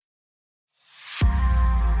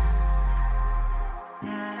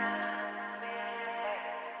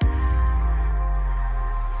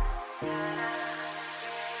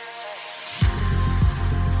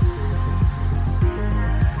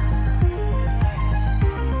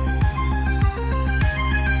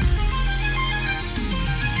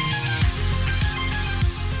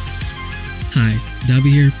Davi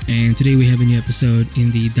here, and today we have a new episode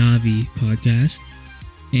in the Davi podcast.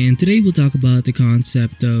 And today we'll talk about the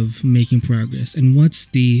concept of making progress and what's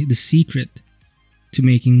the secret to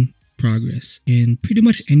making progress in pretty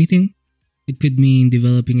much anything. It could mean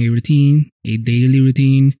developing a routine, a daily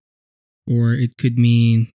routine, or it could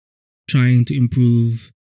mean trying to improve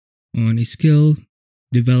on a skill,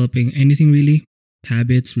 developing anything really,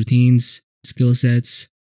 habits, routines, skill sets,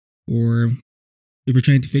 or if you're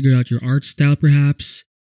trying to figure out your art style perhaps,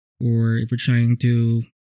 or if you're trying to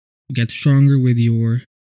get stronger with your,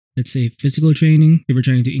 let's say, physical training, if you're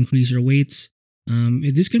trying to increase your weights,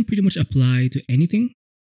 this can pretty much apply to anything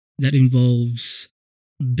that involves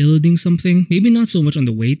building something. Maybe not so much on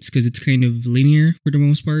the weights because it's kind of linear for the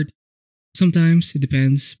most part. Sometimes it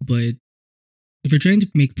depends, but if you're trying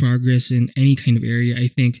to make progress in any kind of area, I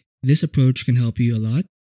think this approach can help you a lot.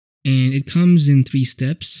 And it comes in 3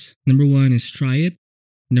 steps. Number 1 is try it.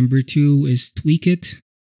 Number 2 is tweak it.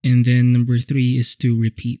 And then number 3 is to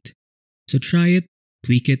repeat. So try it,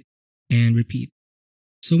 tweak it, and repeat.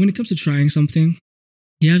 So when it comes to trying something,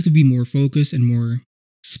 you have to be more focused and more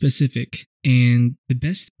specific. And the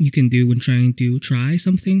best you can do when trying to try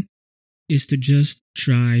something is to just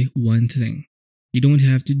try one thing. You don't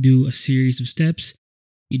have to do a series of steps.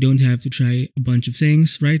 You don't have to try a bunch of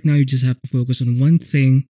things. Right now, you just have to focus on one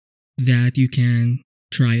thing that you can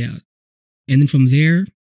try out. And then from there,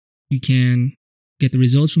 you can get the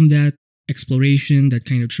results from that exploration, that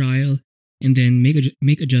kind of trial, and then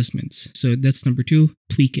make adjustments. So that's number 2,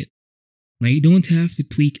 tweak it. Now, you don't have to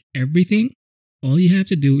tweak everything. All you have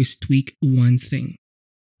to do is tweak one thing.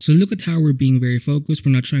 So look at how we're being very focused.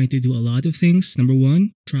 We're not trying to do a lot of things. Number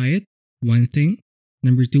 1, try it, one thing.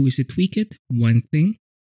 Number 2 is to tweak it, one thing.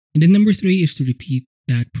 And then number 3 is to repeat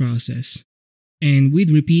that process. And with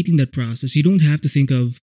repeating that process, you don't have to think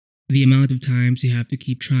of the amount of times you have to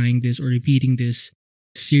keep trying this or repeating this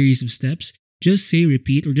series of steps. Just say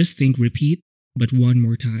repeat or just think repeat, but one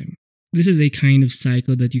more time. This is a kind of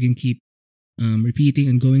cycle that you can keep repeating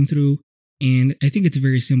and going through. And I think it's a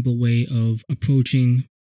very simple way of approaching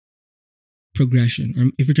progression.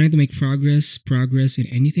 Or if you're trying to make progress in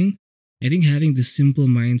anything, I think having this simple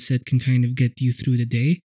mindset can kind of get you through the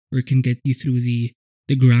day, or it can get you through the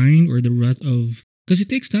grind or the rut of, because it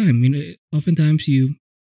takes time. Oftentimes you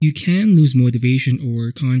can lose motivation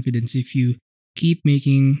or confidence if you keep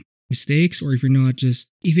making mistakes, or if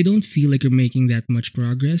you don't feel like you're making that much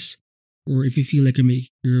progress, or if you feel like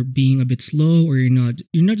you're being a bit slow, or you're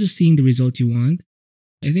not just seeing the results you want.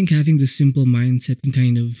 I think having this simple mindset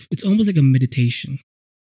can it's almost like a meditation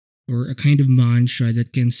or a kind of mantra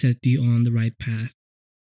that can set you on the right path.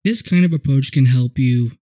 This kind of approach can help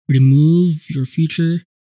you remove your future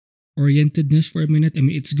orientedness for a minute. I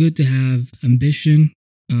mean, it's good to have ambition,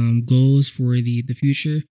 goals for the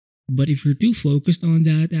future. But if you're too focused on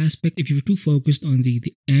that aspect, if you're too focused on the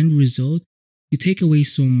end result, you take away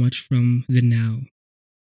so much from the now.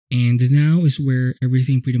 And the now is where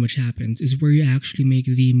everything pretty much happens, is where you actually make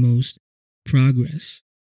the most progress.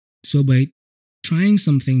 So by trying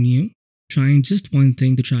something new, trying just one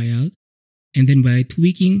thing to try out, and then by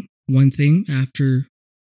tweaking one thing after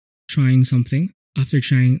trying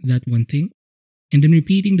that one thing, and then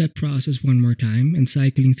repeating that process one more time and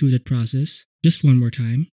cycling through that process just one more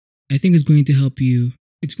time, I think it's going to help you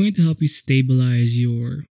stabilize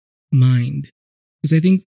your mind. Because I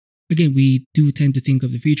think, again, we do tend to think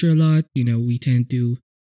of the future a lot. We tend to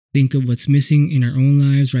think of what's missing in our own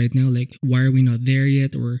lives right now, like why are we not there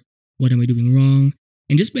yet, or what am I doing wrong?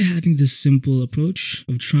 And just by having this simple approach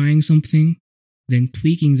of trying something, then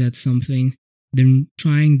tweaking that something, then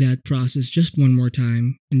trying that process just one more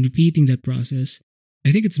time and repeating that process,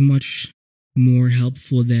 I think it's much more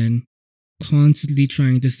helpful than constantly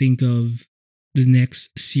trying to think of the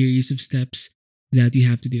next series of steps that you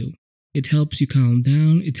have to do. It helps you calm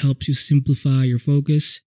down. It helps you simplify your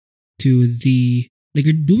focus to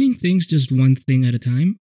you're doing things just one thing at a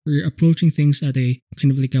time, or you're approaching things at a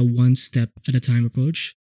kind of like a one step at a time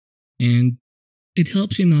approach. And it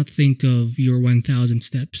helps you not think of your 1,000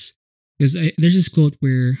 steps. Because there's this quote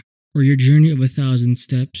where your journey of 1,000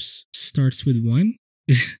 steps starts with 1.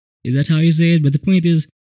 Is that how you say it? But the point is,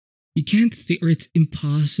 you can't think, or it's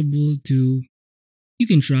impossible to. You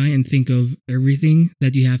can try and think of everything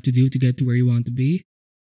that you have to do to get to where you want to be,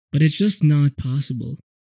 but it's just not possible.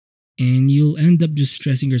 And you'll end up just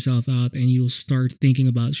stressing yourself out, and you'll start thinking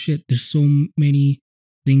about shit. There's so many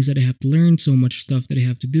things that I have to learn, so much stuff that I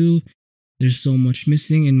have to do. There's so much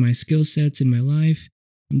missing in my skill sets in my life.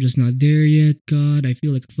 I'm just not there yet. God, I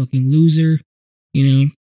feel like a fucking loser. You're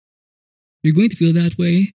going to feel that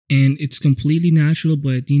way, and it's completely natural,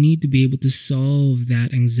 but you need to be able to solve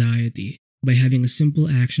that anxiety. by having a simple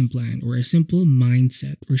action plan or a simple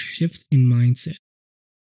mindset or shift in mindset.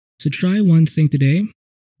 So try one thing today,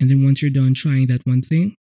 and then once you're done trying that one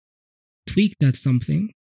thing, tweak that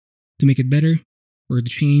something to make it better or to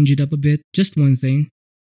change it up a bit, just one thing,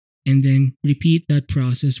 and then repeat that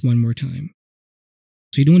process one more time.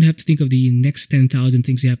 So you don't have to think of the next 10,000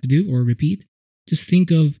 things you have to do or repeat. Just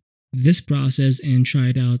think of this process and try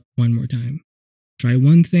it out one more time. Try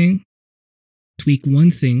one thing, tweak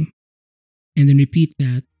one thing, and then repeat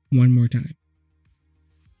that one more time.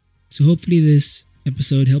 So hopefully this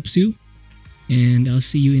episode helps you, and I'll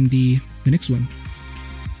see you in the next one.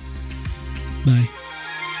 Bye.